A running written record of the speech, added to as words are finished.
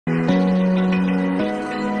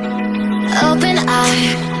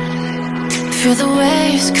Feel the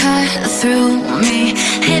waves cut through me,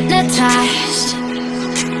 hypnotized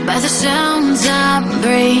by the sounds I'm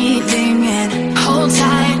breathing in. Hold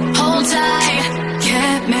tight,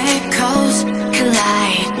 chemicals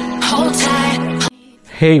collide. Hold tight.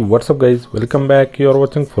 Hey, what's up guys, welcome back. You are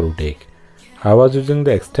watching Forutech. I was using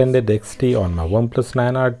the extended XT on my OnePlus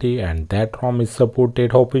 9RT and that ROM is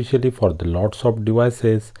supported officially for the lots of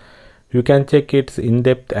devices. You can check its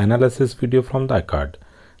in-depth analysis video from the iCard.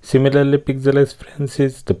 Similarly, Pixel Experience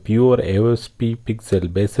is the pure AOSP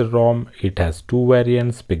Pixel based ROM. It has two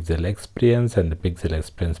variants, Pixel Experience and the Pixel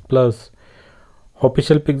Experience Plus.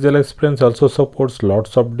 Official Pixel Experience also supports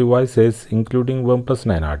lots of devices including OnePlus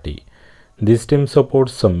 9RT. This team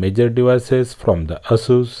supports some major devices from the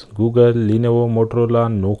Asus, Google, Lenovo, Motorola,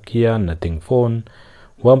 Nokia, Nothing Phone,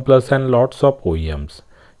 OnePlus and lots of OEMs.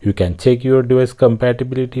 You can check your device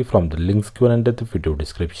compatibility from the links given under the video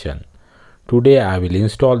description. Today I will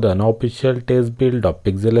install the unofficial test build of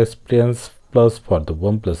Pixel Experience Plus for the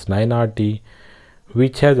OnePlus 9RT,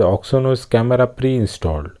 which has OxygenOS camera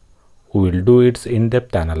pre-installed. We will do its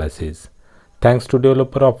in-depth analysis. Thanks to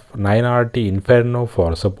developer of 9RT Inferno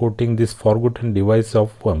for supporting this forgotten device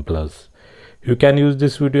of OnePlus. You can use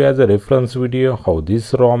this video as a reference video how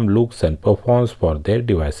this ROM looks and performs for their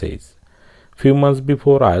devices. Few months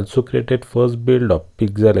before I also created first build of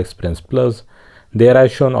Pixel Experience Plus. There I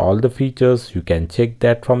shown all the features. You can check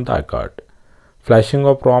that from the iCard. Flashing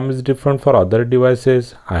of ROM is different for other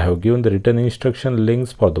devices. I have given the written instruction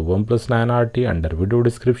links for the OnePlus 9RT under video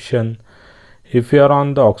description. If you are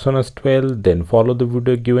on the OxygenOS 12, then follow the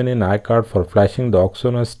video given in iCard for flashing the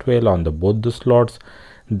OxygenOS 12 on the both the slots.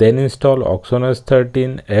 Then install OxygenOS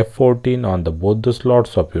 13 F14 on the both the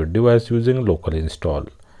slots of your device using local install.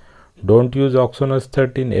 Don't use OxygenOS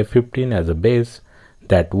 13 F15 as a base.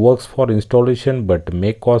 That works for installation but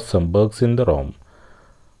may cause some bugs in the ROM.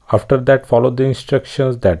 After that, follow the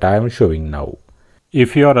instructions that I am showing now.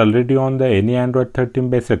 If you are already on the any Android 13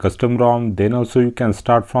 based custom ROM, then also you can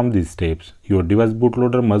start from these steps. Your device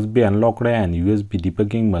bootloader must be unlocked and USB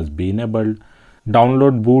debugging must be enabled.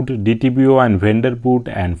 Download boot, DTBO and vendor boot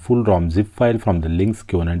and full ROM zip file from the links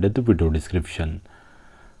given under the video description.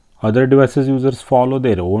 Other devices users follow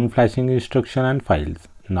their own flashing instruction and files.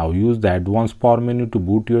 Now use the advanced power menu to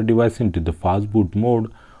boot your device into the fast boot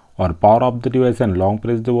mode, or power up the device and long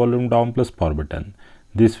press the volume down plus power button.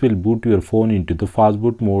 This will boot your phone into the fast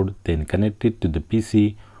boot mode, then connect it to the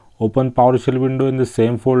PC. Open PowerShell window in the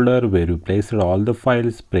same folder where you placed all the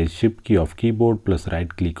files. Press shift key of keyboard plus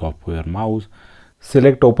right click of your mouse.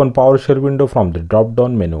 Select open PowerShell window from the drop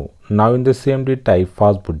down menu. Now in the CMD type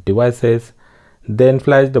fast boot devices. Then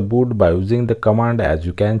flash the boot by using the command as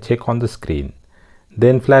you can check on the screen.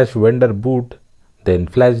 Then flash vendor boot, then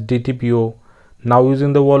flash DTBO. Now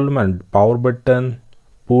using the volume and power button,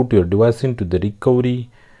 boot your device into the recovery.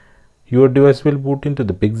 Your device will boot into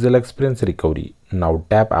the Pixel Experience recovery. Now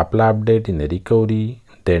tap apply update in the recovery,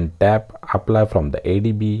 then tap apply from the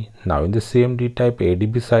ADB. Now in the CMD type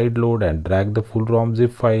ADB side load and drag the full ROM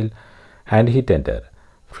zip file and hit enter.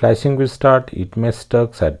 Flashing will start. It may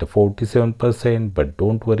stuck at 47%, but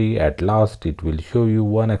don't worry, at last it will show you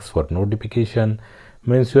 1x for notification,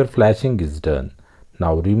 means your flashing is done.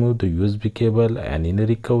 Now remove the USB cable and in a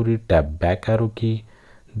recovery tap back arrow key,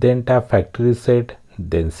 then tap factory reset,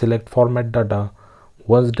 then select format data.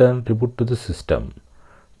 Once done, reboot to the system.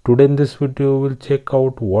 Today in this video we will check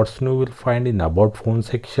out what's new we will find in about phone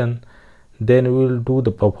section. Then we will do the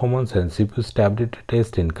performance and CPU stability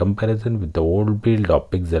test in comparison with the old build of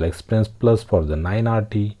Pixel Experience Plus for the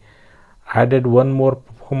 9RT. Added one more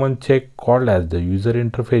performance check called as the user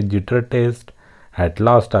interface jitter test. At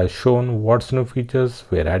last I shown what new features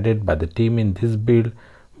were added by the team in this build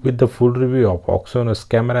with the full review of OxygenOS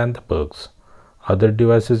camera and the bugs. Other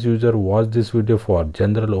devices user watch this video for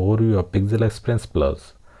general overview of Pixel Experience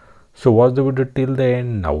Plus. So watch the video till the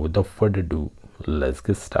end. Now without further ado, let's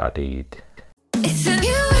get started. It's a new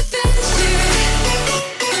adventure.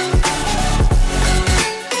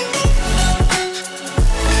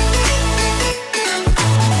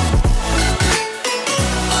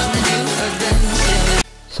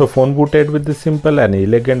 So phone booted with the simple and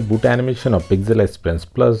elegant boot animation of Pixel Experience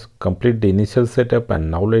Plus. Complete the initial setup and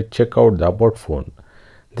now let's check out the about phone.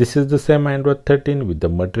 This is the same Android 13 with the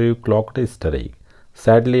material clocked Easter egg.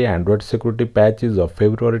 Sadly, Android security patches of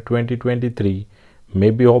February 2023.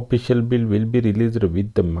 Maybe official build will be released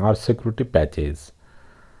with the March security patches.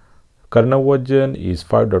 Kernel version is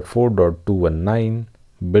 5.4.219.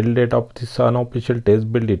 Build date of this unofficial test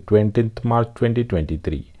build is 20th March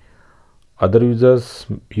 2023. Other users,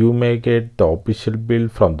 you may get the official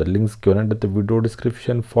build from the links given under the video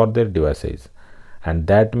description for their devices. and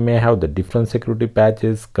that may have the different security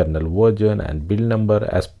patches, kernel version and build number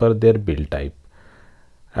as per their build type.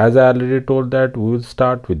 As I already told that we will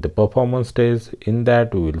start with the performance test. In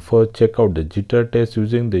that we will first check out the jitter test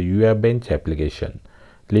using the UI Bench application.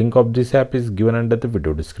 Link of this app is given under the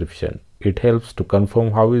video description. It helps to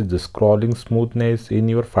confirm how is the scrolling smoothness in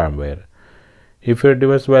your firmware. If your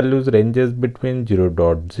device values ranges between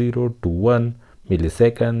 0.0 to 1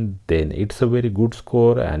 millisecond, then it's a very good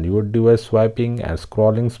score and your device swiping and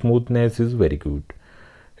scrolling smoothness is very good.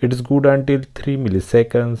 It is good until 3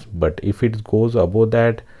 milliseconds, but if it goes above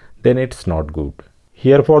that, then it's not good.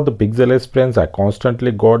 Here for the pixel experience, I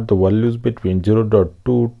constantly got the values between 0.2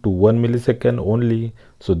 to 1 millisecond only.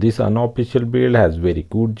 So this unofficial build has very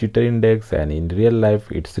good jitter index, and in real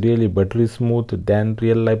life it's really buttery smooth than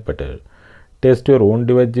real life butter. Test your own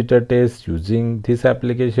device jitter test using this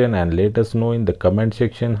application and let us know in the comment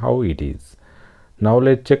section how it is. Now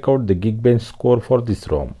let's check out the Geekbench score for this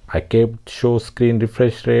ROM. I kept show screen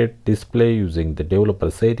refresh rate display using the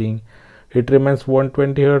developer setting. It remains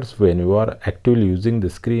 120Hz when you are actively using the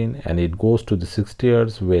screen, and it goes to the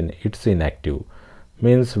 60Hz when it's inactive,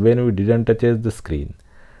 means when we didn't touch the screen.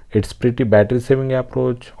 It's pretty battery saving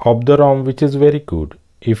approach of the ROM, which is very good.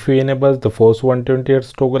 If you enable the first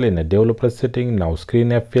 120Hz toggle in a developer setting, now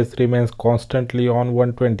screen FPS remains constantly on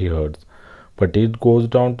 120Hz. But it goes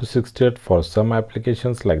down to 60Hz for some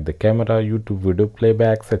applications like the camera, YouTube video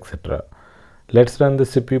playbacks, etc. Let's run the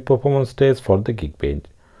CPU performance test for the Geekbench.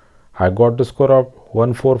 I got the score of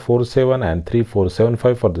 1447 and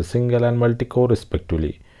 3475 for the single and multi-core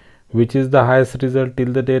respectively, which is the highest result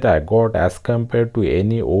till the date I got as compared to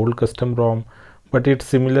any old custom ROM, but it's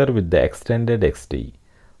similar with the extended XT.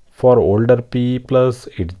 For older PE Plus,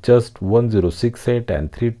 it's just 1068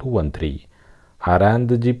 and 3213. I ran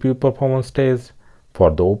the GPU performance test. For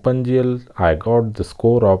the OpenGL, I got the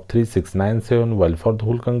score of 3697, while for the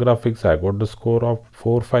Vulkan graphics, I got the score of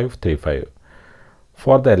 4535.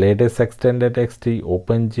 For the latest extended XT,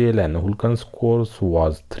 OpenGL and Vulkan scores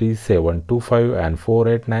was 3725 and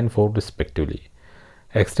 4894 respectively.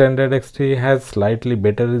 Extended XT has slightly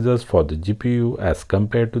better results for the GPU as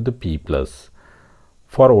compared to the P+.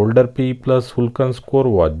 For older P+, Vulkan score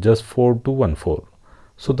was just 4214.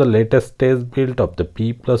 So the latest test build of the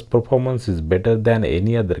P+ performance is better than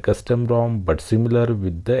any other custom ROM, but similar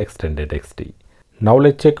with the extended XT. Now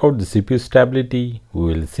let's check out the CPU stability.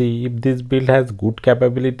 We will see if this build has good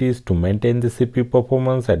capabilities to maintain the CPU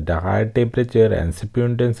performance at the higher temperature and CPU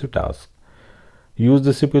intensive tasks. Use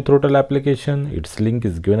the CPU throttle application. Its link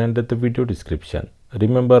is given under the video description.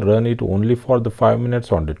 Remember, run it only for the 5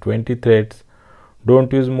 minutes on the 20 threads.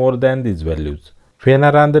 Don't use more than these values. When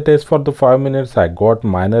I ran the test for the 5 minutes, I got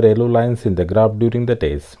minor yellow lines in the graph during the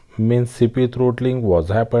test. Means CPU throttling was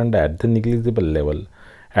happened at the negligible level.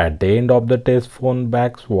 At the end of the test, phone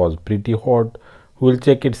back was pretty hot. We'll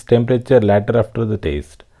check its temperature later after the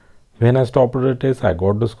test. When I stopped the test, I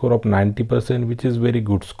got the score of 90%, which is very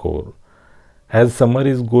good score. As summer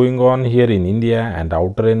is going on here in India and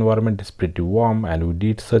outer environment is pretty warm and we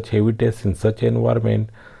did such heavy tests in such environment,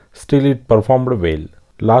 still it performed well.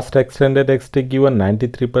 Last extended XT given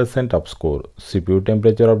 93% of score. CPU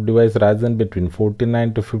temperature of device risen between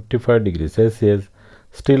 49 to 55 degrees Celsius.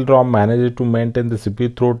 Still ROM managed to maintain the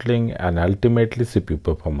CPU throttling and ultimately CPU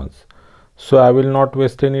performance. So I will not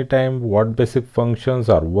waste any time what basic functions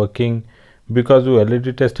are working, because we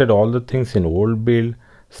already tested all the things in old build.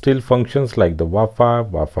 Still functions like the Wi-Fi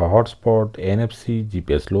hotspot, NFC,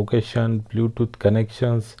 GPS location, Bluetooth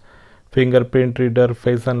connections, fingerprint reader,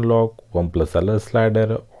 face unlock, OnePlus alert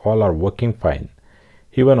slider, all are working fine.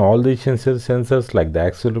 Even all the essential sensors like the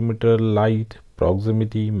accelerometer, light,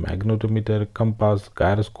 proximity, magnetometer, compass,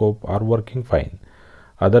 gyroscope are working fine.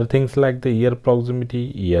 Other things like the ear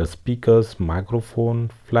proximity, ear speakers, microphone,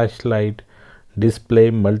 flashlight, display,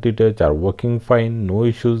 multi-touch are working fine. No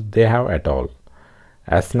issues they have at all.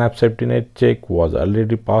 A snap safety net check was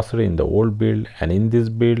already passed in the old build, and in this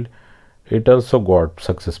build it also got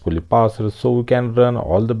successfully passed, so we can run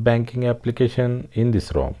all the banking application in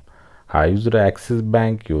this ROM. I used Axis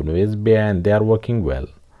Bank, Yono SBI, and they are working well.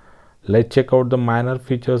 Let's check out the minor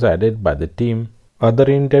features added by the team. Other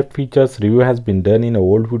in-depth features review has been done in an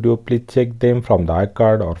old video. Please check them from the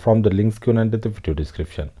iCard or from the links given under the video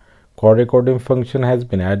description. Call recording function has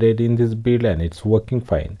been added in this build and it's working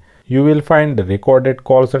fine. You will find the recorded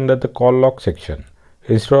calls under the call log section.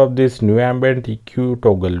 Instead of this, new ambient EQ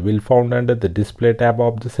toggle will found under the display tab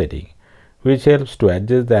of the setting, which helps to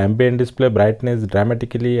adjust the ambient display brightness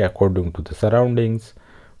dramatically according to the surroundings,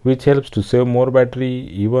 which helps to save more battery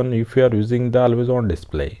even if you are using the always on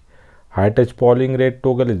display. High touch polling rate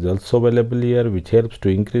toggle is also available here, which helps to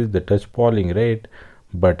increase the touch polling rate,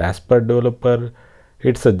 but as per developer,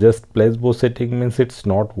 it's a just placebo setting, means it's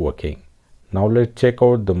not working. Now let's check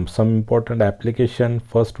out some important application.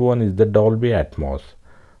 First one is the Dolby Atmos.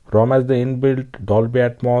 ROM has the inbuilt Dolby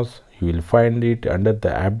Atmos. You will find it under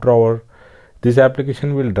the app drawer. This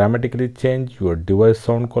application will dramatically change your device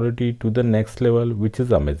sound quality to the next level, which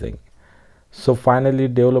is amazing. So finally,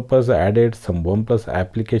 developers added some OnePlus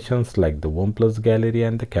applications like the OnePlus Gallery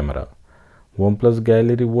and the camera. OnePlus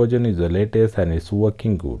Gallery version is the latest and it's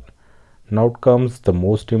working good. Now comes the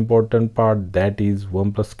most important part, that is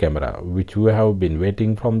OnePlus camera, which we have been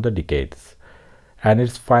waiting from the decades. And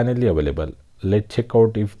it's finally available. Let's check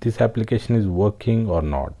out if this application is working or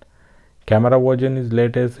not. Camera version is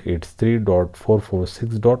latest, it's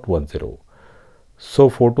 3.446.10. So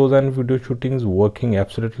photos and video shooting is working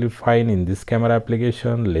absolutely fine in this camera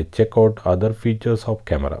application. Let's check out other features of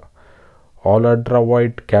camera. All ultra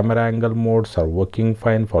wide camera angle modes are working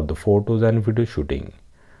fine for the photos and video shooting.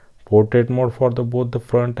 Portrait mode for both the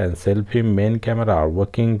front and selfie main camera are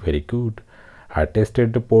working very good. I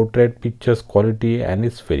tested the portrait pictures quality and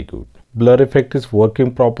it's very good. Blur effect is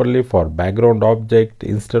working properly for background object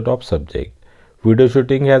instead of subject. Video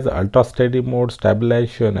shooting has ultra steady mode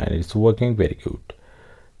stabilization and it's working very good.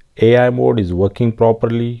 AI mode is working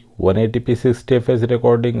properly. 180p 60fps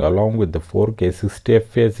recording along with the 4K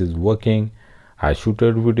 60fps is working. I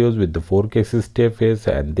shooted videos with the 4K 60fps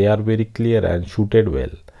and they are very clear and shooted well.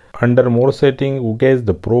 Under more setting, we get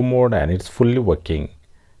the Pro mode and it's fully working.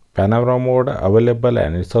 Panorama mode available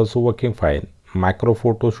and it's also working fine. Macro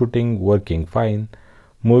photo shooting working fine.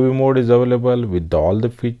 Movie mode is available with all the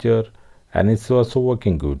feature and it's also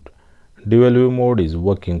working good. Dual view mode is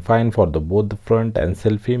working fine for both the front and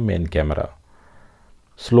selfie main camera.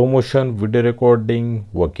 Slow motion video recording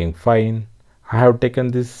working fine. I have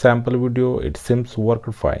taken this sample video, it seems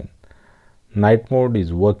worked fine. Night mode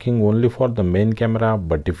is working only for the main camera,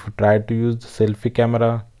 but if you try to use the selfie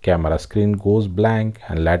camera, camera screen goes blank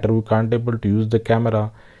and later we can't able to use the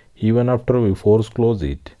camera even after we force close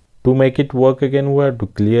it. To make it work again, we have to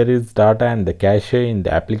clear its data and the cache in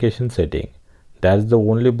the application setting. That's the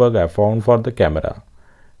only bug I found for the camera.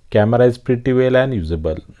 Camera is pretty well and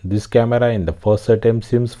usable. This camera in the first attempt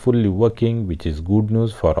seems fully working, which is good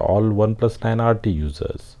news for all OnePlus 9RT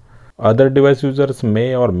users. Other device users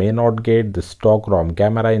may or may not get the stock ROM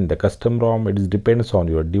camera in the custom ROM. It depends on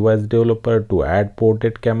your device developer to add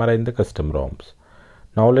portrait camera in the custom ROMs.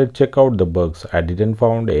 Now let's check out the bugs. I didn't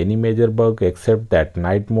find any major bug except that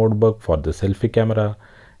night mode bug for the selfie camera.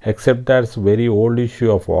 Except that's very old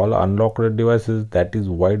issue of all unlocked devices, that is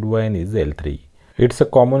wideband is L3. It's a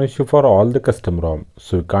common issue for all the custom ROM,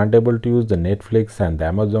 so you can't able to use the Netflix and the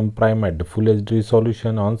Amazon Prime at the full HD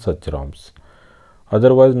resolution on such ROMs.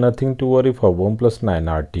 Otherwise nothing to worry for OnePlus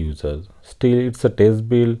 9RT users. Still it's a test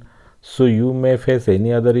build, so you may face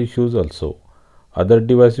any other issues also. Other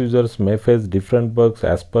device users may face different bugs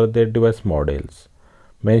as per their device models.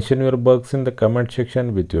 Mention your bugs in the comment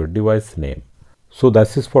section with your device name. So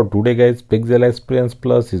that's it for today guys. Pixel Experience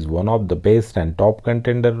Plus is one of the best and top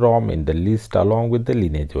contender ROM in the list along with the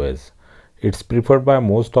Lineage OS. It's preferred by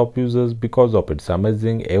most top users because of its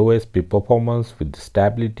amazing AOSP performance with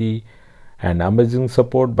stability and amazing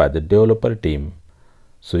support by the developer team.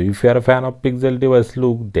 So if you are a fan of Pixel device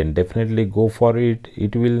look, then definitely go for it.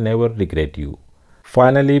 It will never regret you.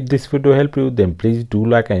 Finally, if this video helped you, then please do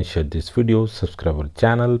like and share this video, subscribe our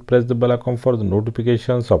channel, press the bell icon for the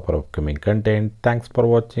notifications of our upcoming content. Thanks for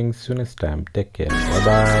watching. See you next time. Take care. Bye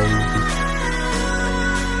bye.